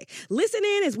Wednesday. Listen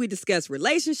in as we discuss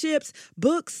relationships,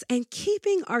 books, and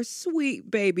keeping our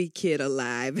sweet baby kid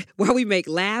alive while we make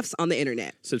laughs on the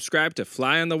internet. Subscribe to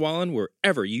Fly on the Wallen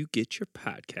wherever you get your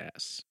podcasts.